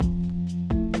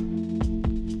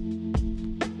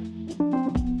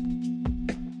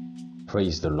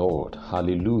Praise the Lord.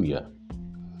 Hallelujah.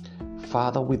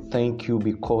 Father, we thank you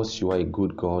because you are a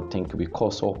good God. Thank you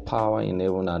because all power in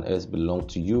heaven and earth belong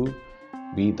to you.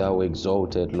 Be thou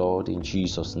exalted, Lord, in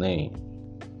Jesus' name.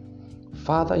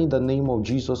 Father, in the name of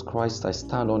Jesus Christ, I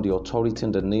stand on the authority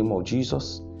in the name of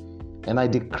Jesus, and I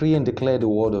decree and declare the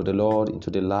word of the Lord into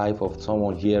the life of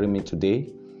someone hearing me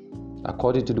today.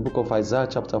 According to the book of Isaiah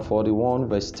chapter 41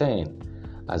 verse 10,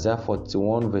 Isaiah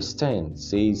 41 verse 10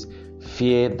 says,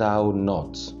 "Fear thou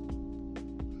not,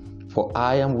 for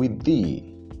I am with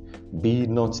thee. Be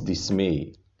not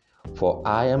dismayed, for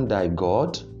I am thy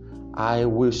God. I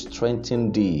will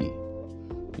strengthen thee.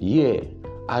 Yea,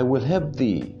 I will help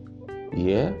thee.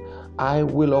 Yea, I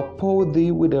will uphold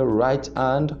thee with the right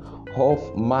hand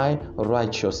of my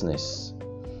righteousness."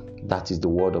 That is the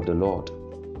word of the Lord.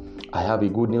 I have a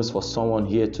good news for someone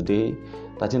here today,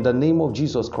 that in the name of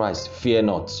Jesus Christ, fear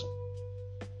not.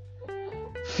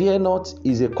 Fear not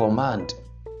is a command.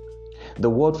 The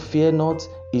word fear not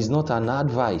is not an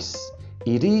advice.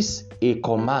 It is a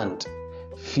command.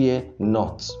 Fear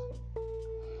not.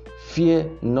 Fear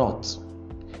not.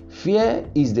 Fear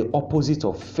is the opposite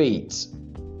of faith.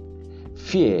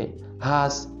 Fear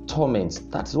has torment.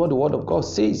 That's what the word of God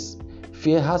says.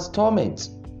 Fear has torment.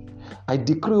 I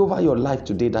decree over your life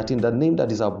today that in the name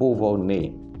that is above all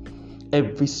name,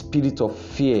 every spirit of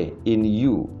fear in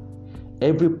you,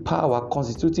 every power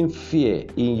constituting fear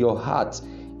in your heart,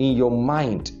 in your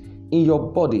mind, in your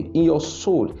body, in your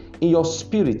soul, in your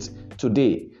spirit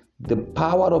today, the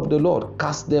power of the Lord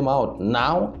cast them out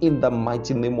now in the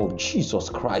mighty name of Jesus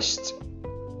Christ.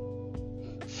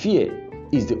 Fear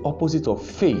is the opposite of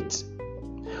faith.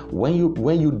 When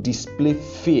you display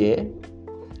fear,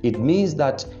 it means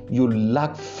that you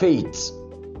lack faith.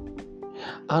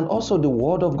 And also the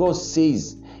word of God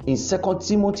says in 2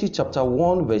 Timothy chapter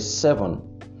 1 verse 7,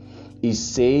 it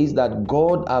says that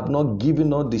God have not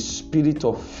given us the spirit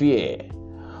of fear,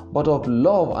 but of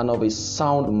love and of a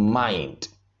sound mind.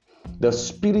 The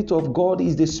Spirit of God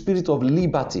is the spirit of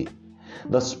liberty.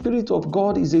 The Spirit of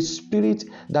God is a spirit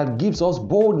that gives us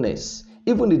boldness,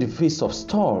 even in the face of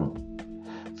storm.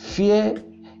 Fear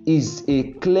is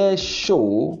a clear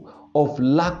show of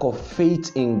lack of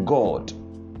faith in God.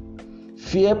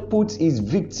 Fear puts its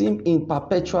victim in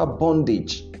perpetual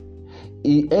bondage.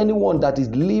 Anyone that is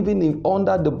living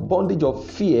under the bondage of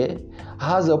fear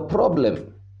has a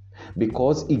problem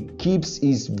because it keeps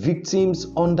its victims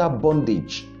under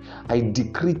bondage. I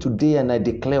decree today and I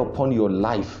declare upon your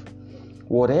life,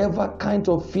 whatever kind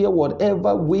of fear,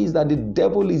 whatever ways that the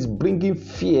devil is bringing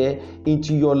fear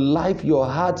into your life, your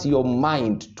heart, your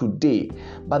mind today,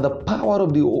 by the power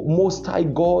of the Most High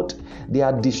God, they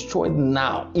are destroyed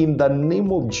now in the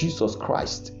name of Jesus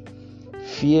Christ.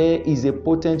 Fear is a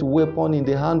potent weapon in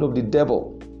the hand of the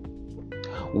devil.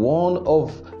 One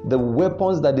of the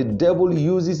weapons that the devil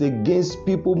uses against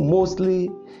people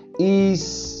mostly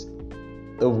is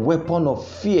a weapon of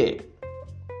fear.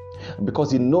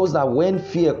 Because he knows that when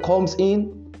fear comes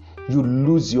in, you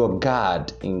lose your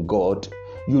guard in God.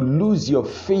 You lose your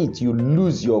faith. You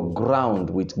lose your ground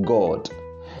with God.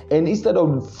 And instead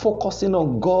of focusing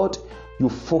on God, you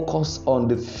focus on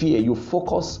the fear. You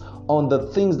focus on the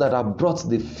things that have brought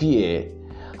the fear.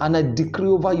 And I decree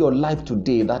over your life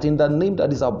today that in the name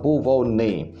that is above all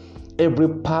name, every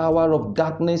power of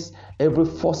darkness, every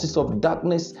forces of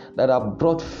darkness that have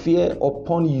brought fear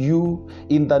upon you,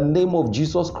 in the name of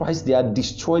Jesus Christ, they are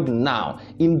destroyed now.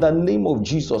 In the name of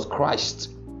Jesus Christ.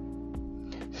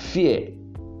 Fear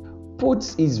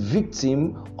puts its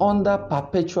victim under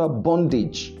perpetual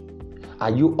bondage.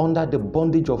 Are you under the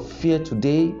bondage of fear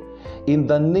today? In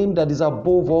the name that is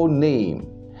above all name,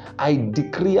 I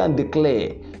decree and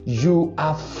declare, you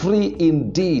are free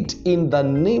indeed in the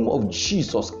name of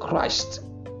Jesus Christ.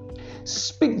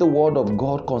 Speak the word of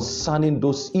God concerning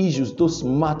those issues, those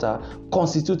matters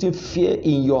constituting fear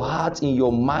in your heart, in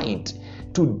your mind.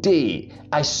 Today,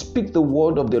 I speak the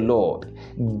word of the Lord.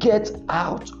 Get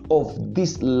out of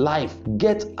this life.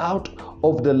 Get out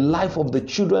of the life of the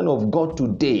children of God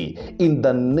today in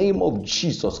the name of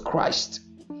Jesus Christ.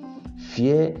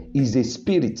 Fear is a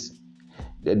spirit.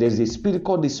 There's a spirit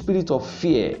called the spirit of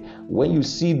fear. When you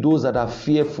see those that are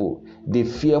fearful, they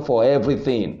fear for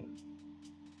everything.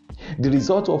 The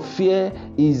result of fear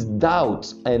is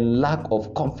doubt and lack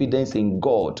of confidence in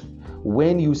God.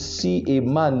 When you see a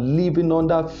man living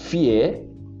under fear,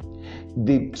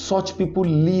 such people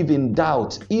live in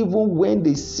doubt. Even when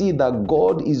they see that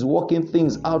God is working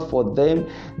things out for them,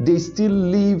 they still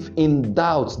live in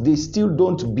doubt. They still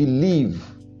don't believe.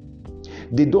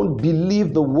 They don't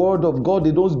believe the word of God.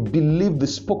 They don't believe the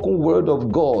spoken word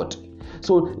of God.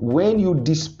 So when you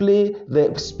display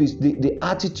the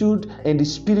attitude and the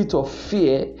spirit of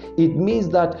fear, it means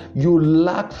that you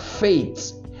lack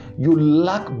faith. You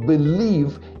lack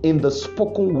belief in the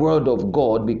spoken word of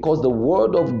God, because the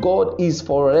word of God is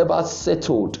forever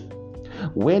settled.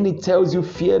 When it tells you,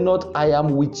 fear not, I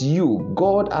am with you,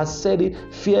 God has said it,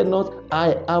 fear not,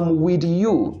 I am with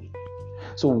you.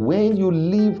 So when you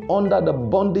live under the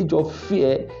bondage of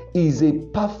fear, is a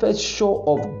perfect show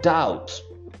of doubt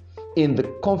in the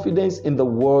confidence in the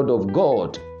word of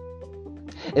God.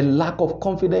 A lack of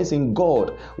confidence in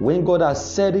God. When God has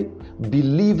said it,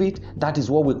 believe it. That is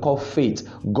what we call faith.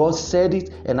 God said it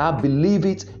and I believe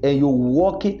it, and you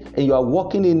walk it, and you are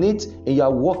walking in it, and you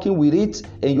are walking with it,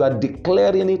 and you are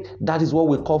declaring it. That is what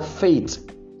we call faith.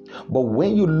 But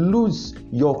when you lose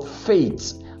your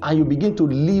faith and you begin to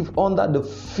live under the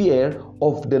fear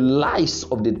of the lies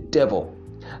of the devil,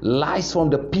 lies from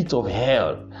the pit of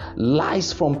hell,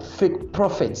 lies from fake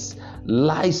prophets,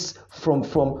 lies from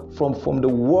the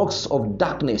works of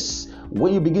darkness,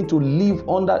 when you begin to live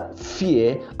under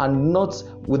fear and not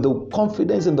with the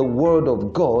confidence in the word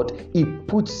of God, it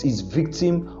puts his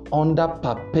victim under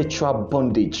perpetual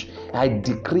bondage. I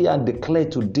decree and declare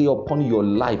today upon your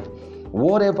life,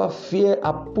 whatever fear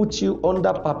have put you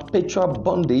under perpetual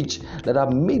bondage, that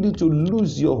have made you to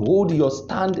lose your hold, your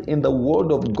stand in the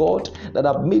word of God, that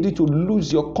have made you to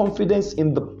lose your confidence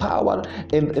in the power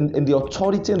and the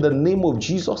authority in the name of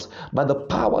Jesus, by the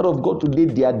power of God today,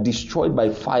 they are destroyed by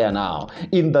fire now,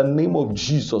 in the name of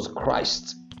Jesus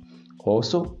Christ.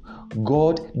 Also,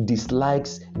 God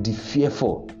dislikes the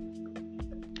fearful.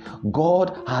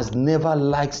 God has never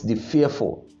liked the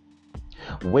fearful.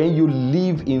 When you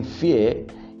live in fear,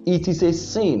 it is a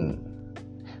sin.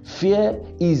 Fear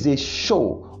is a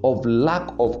show of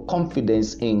lack of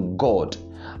confidence in God.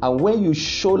 And when you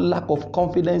show lack of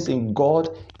confidence in God,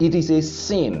 it is a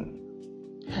sin.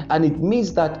 And it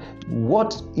means that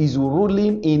what is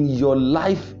ruling in your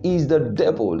life is the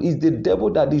devil. Is the devil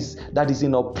that is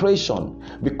in operation,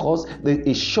 because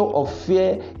a show of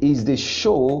fear is the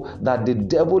show that the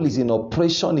devil is in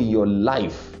operation in your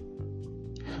life.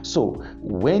 So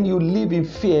when you live in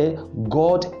fear,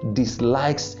 God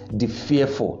dislikes the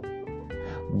fearful.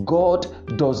 God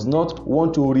does not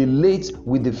want to relate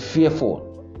with the fearful.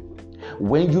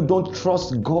 When you don't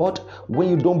trust God, when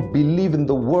you don't believe in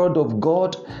the word of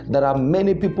God, there are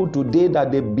many people today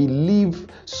that they believe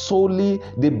so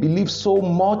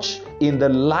much in the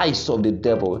lies of the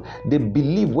devil. They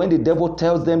believe when the devil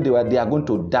tells them they are going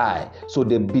to die. So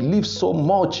they believe so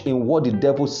much in what the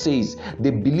devil says.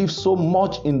 They believe so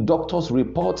much in doctors'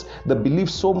 reports. They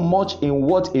believe so much in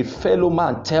what a fellow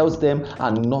man tells them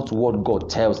and not what God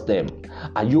tells them.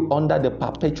 Are you under the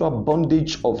perpetual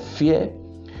bondage of fear?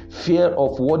 Fear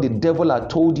of what the devil had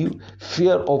told you,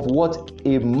 fear of what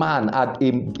a man,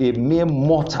 a mere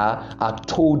mortal had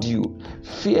told you,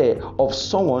 fear of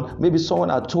someone, maybe someone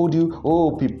had told you,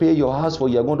 oh, prepare your house for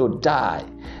you're going to die.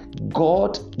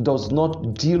 God does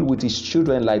not deal with his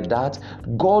children like that.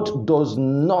 God does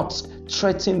not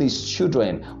threaten his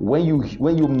children. When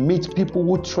you meet people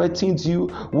who threatens you,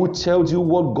 who tells you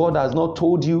what God has not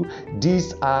told you,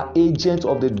 these are agents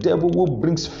of the devil who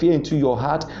brings fear into your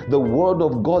heart. The word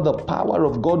of God, the power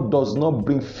of God does not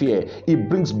bring fear. It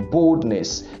brings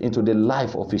boldness into the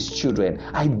life of his children.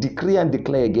 I decree and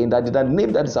declare again that in the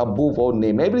name that is above all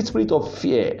name, every spirit of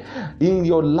fear in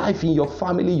your life, in your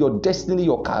family, your destiny,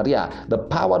 your career, the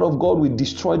power of God will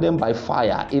destroy them by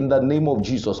fire in the name of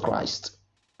Jesus Christ.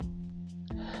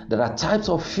 There are types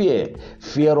of fear.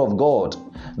 Fear of God.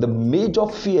 The major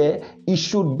fear, it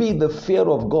should be the fear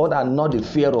of God and not the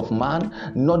fear of man,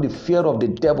 not the fear of the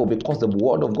devil, because the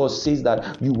word of God says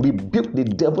that you rebuke the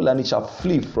devil and it shall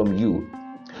flee from you.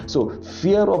 So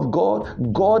fear of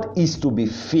God, God is to be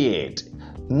feared.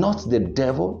 Not the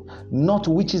devil, not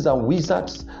witches and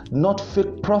wizards, not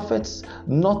fake prophets,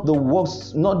 not the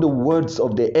words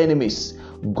of the enemies.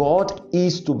 God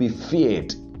is to be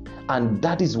feared. And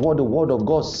that is what the word of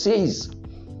God says.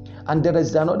 And there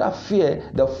is another fear,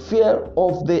 the fear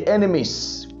of the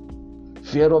enemies.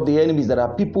 Fear of the enemies. There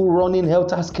are people running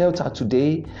helter-skelter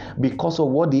today because of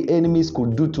what the enemies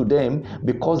could do to them,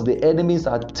 because the enemies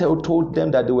had told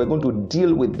them that they were going to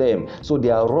deal with them. So they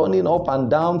are running up and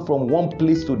down from one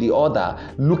place to the other,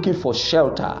 looking for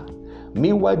shelter.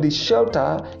 Meanwhile, the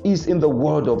shelter is in the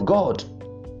word of God.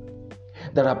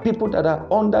 There are people that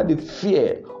are under the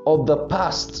fear of the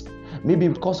past, maybe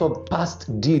because of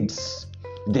past deeds.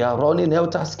 They are running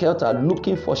helter-skelter,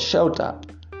 looking for shelter.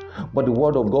 But the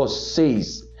word of God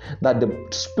says that the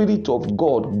Spirit of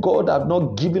God has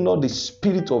not given us the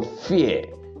spirit of fear,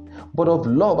 but of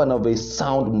love and of a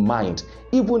sound mind.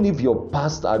 Even if your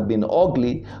past had been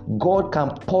ugly, God can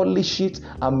polish it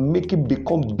and make it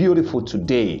become beautiful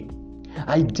today.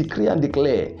 I decree and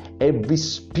declare every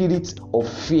spirit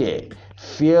of fear,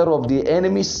 fear of the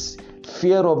enemies,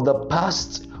 fear of the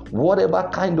past, whatever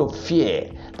kind of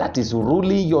fear that is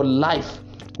ruling your life,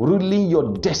 ruling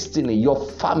your destiny, your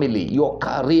family, your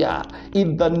career,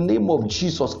 in the name of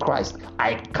Jesus Christ,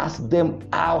 I cast them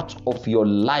out of your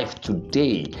life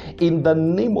today, in the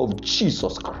name of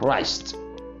Jesus Christ.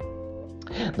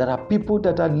 There are people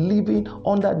that are living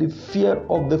under the fear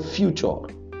of the future.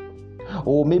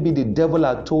 Or maybe the devil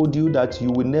had told you that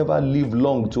you will never live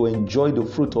long to enjoy the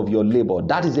fruit of your labor.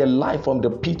 That is a lie from the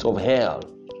pit of hell.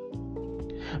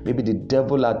 Maybe the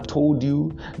devil had told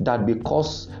you that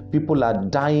because people are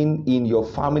dying in your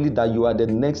family, that you are the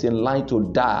next in line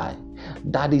to die.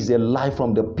 That is a lie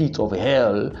from the pit of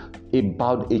hell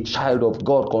about a child of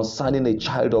God, concerning a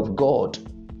child of God.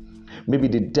 Maybe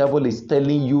the devil is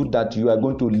telling you that you are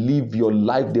going to live your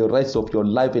life, the rest of your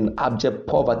life, in abject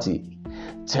poverty.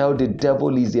 Tell the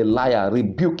devil he's a liar,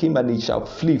 rebuke him and he shall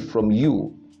flee from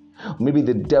you. Maybe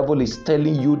the devil is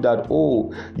telling you that,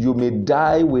 oh, you may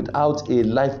die without a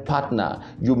life partner.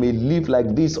 You may live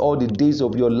like this all the days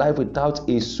of your life without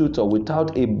a suitor,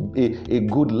 without a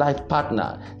good life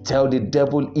partner. Tell the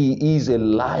devil he is a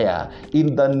liar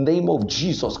in the name of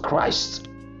Jesus Christ.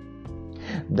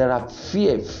 There are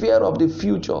fear of the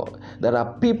future. There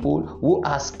are people who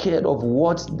are scared of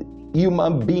what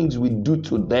human beings will do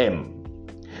to them.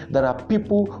 There are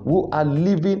people who are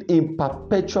living in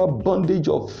perpetual bondage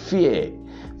of fear.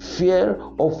 Fear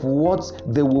of what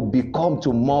they will become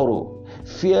tomorrow.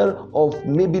 Fear of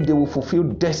maybe they will fulfill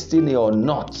destiny or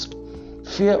not.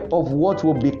 Fear of what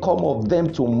will become of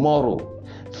them tomorrow.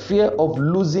 Fear of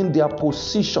losing their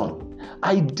position.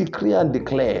 I decree and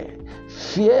declare,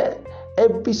 fear,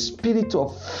 every spirit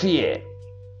of fear,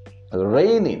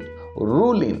 reigning,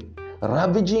 ruling,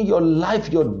 ravaging your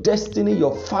life, your destiny,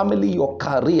 your family, your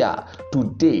career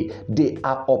today, they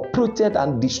are uprooted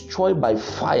and destroyed by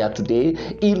fire today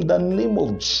in the name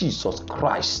of Jesus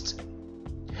Christ.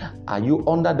 Are you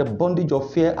under the bondage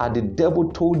of fear? Or the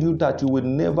devil told you that you will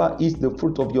never eat the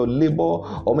fruit of your labor?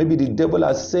 Or maybe the devil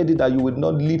has said it that you will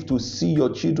not live to see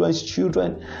your children's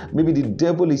children. Maybe the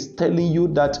devil is telling you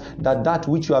that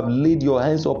which you have laid your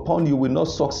hands upon, you will not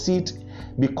succeed.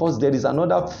 Because there is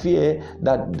another fear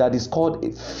that is called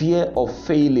a fear of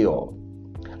failure.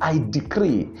 I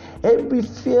decree every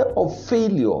fear of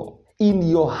failure in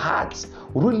your heart,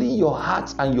 ruling your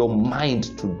heart and your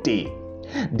mind today,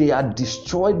 they are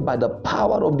destroyed by the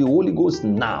power of the Holy Ghost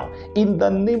now, in the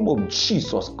name of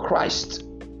Jesus Christ.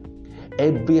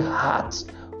 Every heart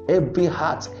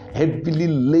heavily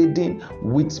laden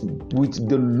with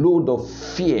the load of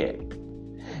fear.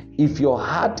 If your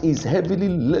heart is heavily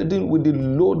laden with the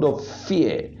load of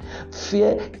fear,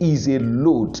 fear is a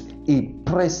load. It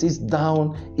presses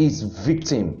down its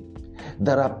victim.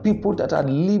 There are people that are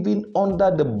living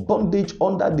under the bondage,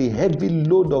 under the heavy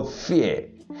load of fear.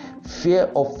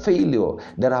 Fear of failure.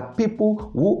 There are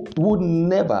people who would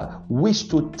never wish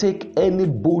to take any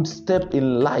bold step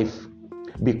in life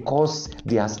because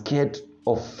they are scared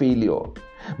of failure.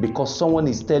 Because someone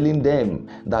is telling them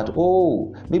that,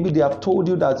 oh, maybe they have told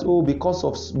you that, oh,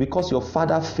 because your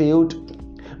father failed,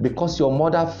 because your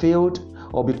mother failed,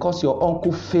 or because your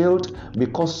uncle failed,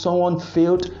 because someone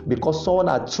failed, because someone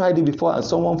had tried it before and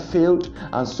someone failed,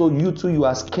 and so you too, you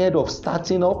are scared of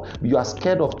starting up, you are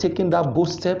scared of taking that bold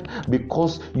step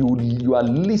because you are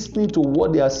listening to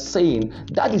what they are saying.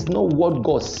 That is not what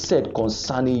God said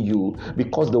concerning you,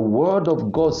 because the word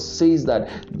of God says that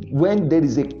when there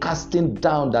is a casting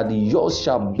down, that yours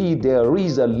shall be, there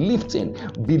is a lifting.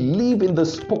 Believe in the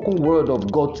spoken word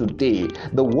of God today.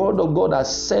 The word of God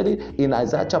has said it in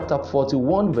Isaiah chapter 41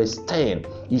 verse 10.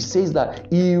 He says that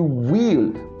he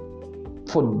will,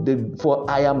 for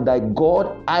I am thy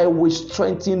God, I will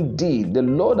strengthen thee. The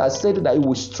Lord has said that he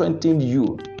will strengthen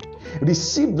you.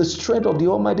 Receive the strength of the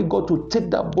Almighty God to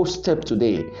take that bold step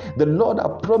today. The Lord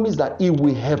has promised that he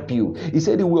will help you. He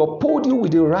said he will uphold you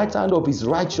with the right hand of his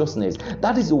righteousness.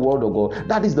 That is the word of God.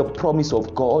 That is the promise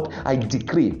of God. I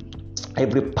decree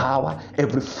every power,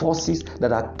 every forces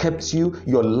that have kept you,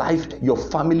 your life, your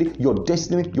family, your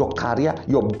destiny, your career,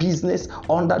 your business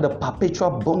under the perpetual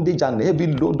bondage and heavy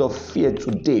load of fear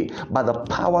today, by the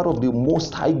power of the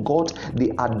Most High God,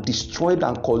 they are destroyed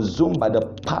and consumed by the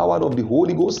power of the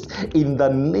Holy Ghost in the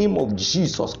name of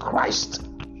Jesus Christ.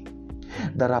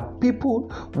 There are people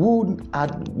who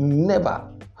had never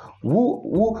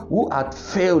who had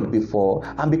failed before,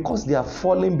 and because they are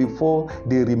falling before,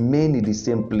 they remain in the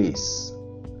same place.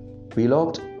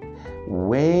 Beloved,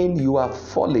 when you are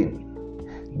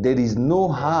falling, there is no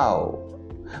how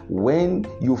when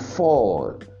you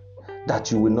fall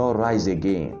that you will not rise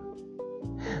again.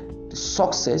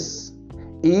 Success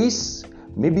is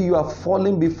maybe you have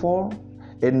fallen before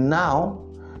and now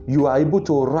you are able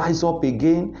to rise up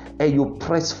again and you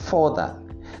press further.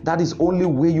 That is only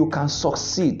way you can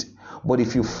succeed. But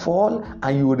if you fall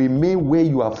and you remain where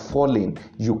you are falling,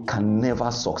 you can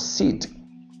never succeed.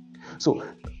 So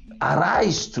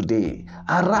arise today.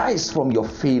 Arise from your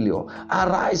failure.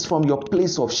 Arise from your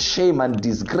place of shame and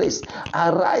disgrace.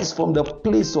 Arise from the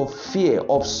place of fear,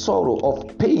 of sorrow,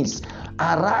 of pains.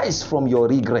 Arise from your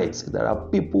regrets. There are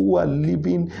people who are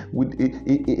living with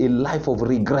a life of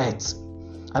regrets.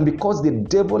 And because the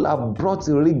devil have brought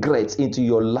regrets into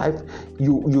your life,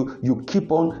 you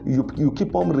keep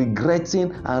on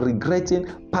regretting and regretting.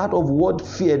 Part of what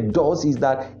fear does is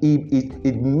that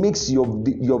it makes your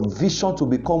vision to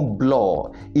become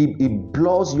blurred. It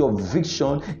blurs your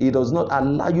vision. It does not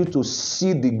allow you to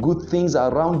see the good things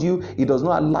around you. It does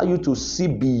not allow you to see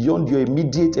beyond your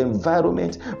immediate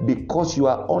environment because you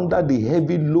are under the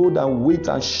heavy load and weight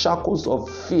and shackles of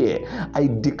fear. I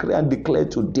decree and declare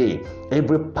today,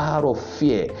 every power of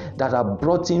fear that have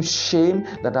brought in shame,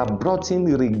 that have brought in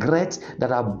regret, that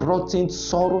have brought in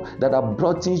sorrow, that have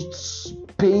brought in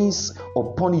pains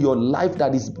upon your life,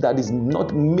 that is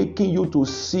not making you to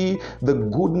see the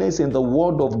goodness in the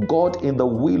word of God, in the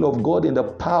will of God, in the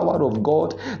power of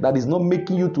God, that is not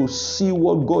making you to see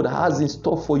what God has in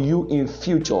store for you in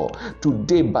future.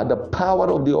 Today, by the power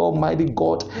of the Almighty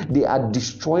God, they are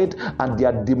destroyed and they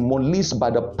are demolished by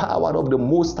the power of the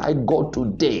Most High God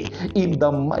today, in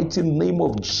the mighty name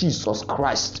of Jesus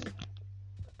Christ.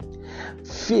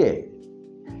 Fear.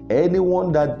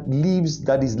 Anyone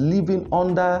that is living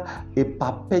under a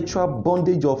perpetual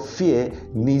bondage of fear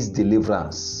needs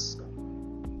deliverance.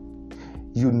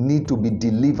 You need to be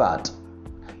delivered.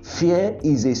 Fear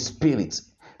is a spirit.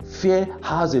 Fear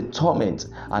has a torment,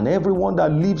 and everyone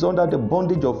that lives under the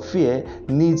bondage of fear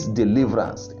needs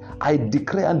deliverance. I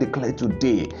declare and declare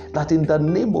today that in the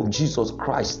name of Jesus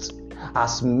Christ,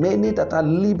 as many that are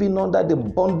living under the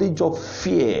bondage of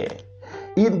fear,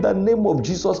 in the name of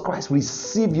Jesus Christ,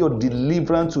 receive your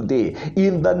deliverance today.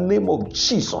 In the name of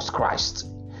Jesus Christ,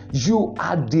 you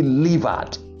are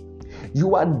delivered.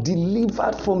 You are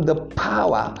delivered from the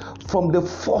power, from the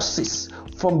forces,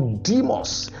 from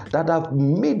demons that have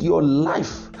made your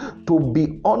life to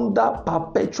be under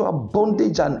perpetual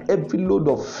bondage and every load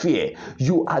of fear.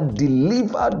 You are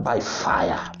delivered by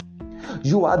fire.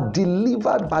 You are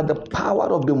delivered by the power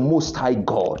of the Most High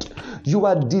God. You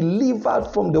are delivered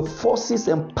from the forces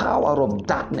and power of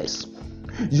darkness.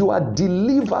 You are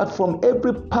delivered from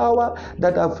every power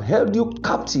that have held you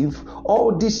captive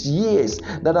all these years,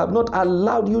 that have not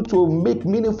allowed you to make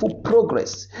meaningful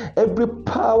progress. Every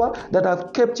power that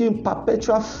have kept you in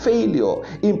perpetual failure,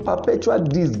 in perpetual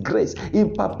disgrace,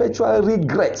 in perpetual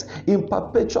regret, in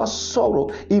perpetual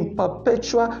sorrow,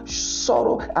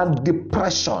 and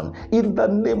depression. In the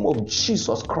name of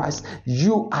Jesus Christ,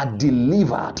 you are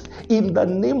delivered. In the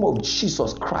name of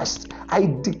Jesus Christ,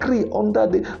 I decree upon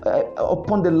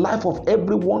the life of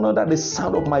everyone under the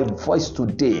sound of my voice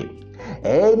today,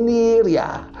 any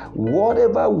area,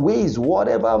 whatever ways,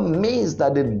 whatever means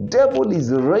that the devil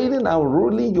is reigning and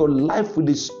ruling your life with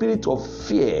the spirit of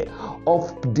fear,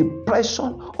 of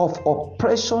depression, of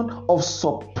oppression, of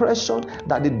suppression,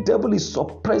 that the devil is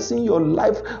suppressing your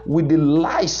life with the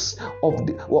lies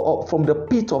from the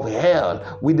pit of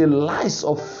hell, with the lies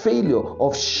of failure,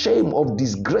 of shame, of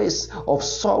disgrace, of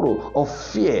sorrow, of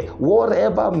fear,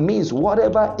 whatever means,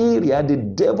 whatever area the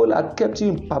devil has kept you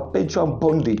in perpetual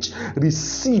bondage.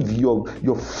 Receive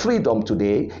your freedom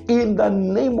today in the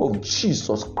name of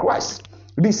Jesus Christ.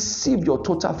 Receive your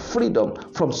total freedom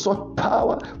from such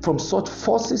power, from such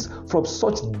forces, from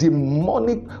such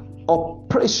demonic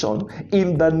oppression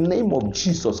in the name of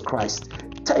Jesus Christ.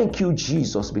 Thank you,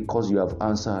 Jesus, because you have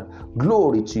answered.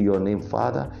 Glory to your name,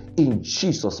 Father, in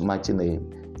Jesus' mighty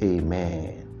name.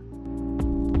 Amen.